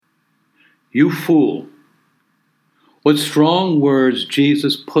You fool! What strong words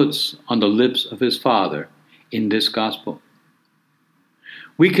Jesus puts on the lips of his Father in this gospel.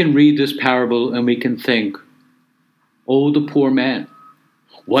 We can read this parable and we can think, oh, the poor man,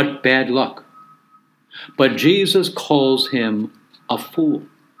 what bad luck. But Jesus calls him a fool.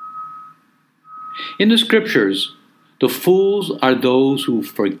 In the scriptures, the fools are those who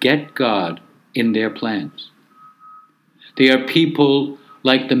forget God in their plans. They are people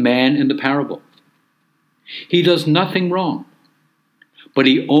like the man in the parable. He does nothing wrong, but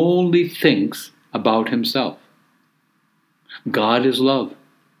he only thinks about himself. God is love.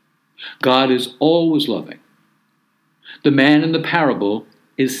 God is always loving. The man in the parable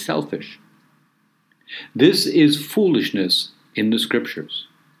is selfish. This is foolishness in the scriptures.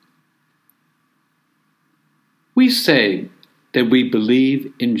 We say that we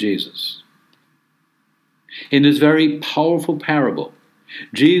believe in Jesus. In this very powerful parable,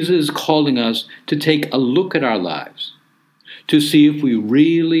 Jesus is calling us to take a look at our lives, to see if we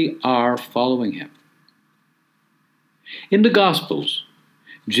really are following him. In the Gospels,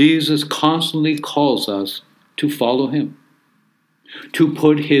 Jesus constantly calls us to follow him, to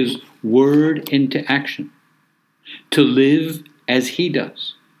put his word into action, to live as he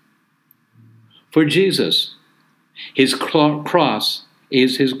does. For Jesus, his cross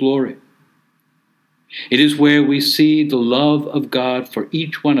is his glory. It is where we see the love of God for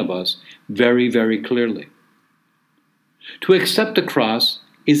each one of us very, very clearly. To accept the cross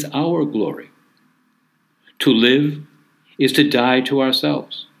is our glory. To live is to die to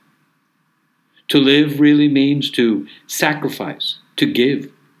ourselves. To live really means to sacrifice, to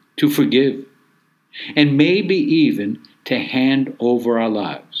give, to forgive, and maybe even to hand over our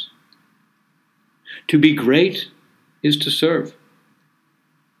lives. To be great is to serve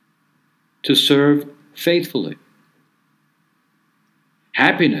faithfully.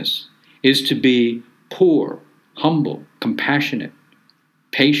 Happiness is to be poor, humble, compassionate,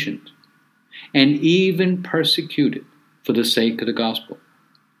 patient, and even persecuted for the sake of the gospel.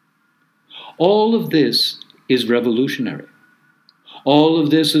 All of this is revolutionary. All of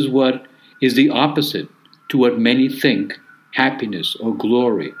this is what is the opposite to what many think happiness or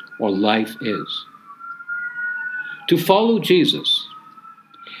glory or life is. To follow Jesus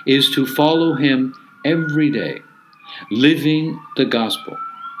is to follow him every day, living the gospel.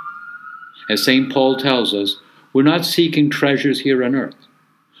 As St. Paul tells us, we're not seeking treasures here on earth.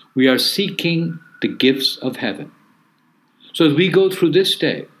 We are seeking the gifts of heaven. So as we go through this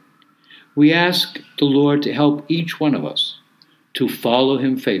day, we ask the Lord to help each one of us to follow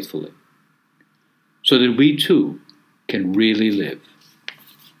him faithfully, so that we too can really live.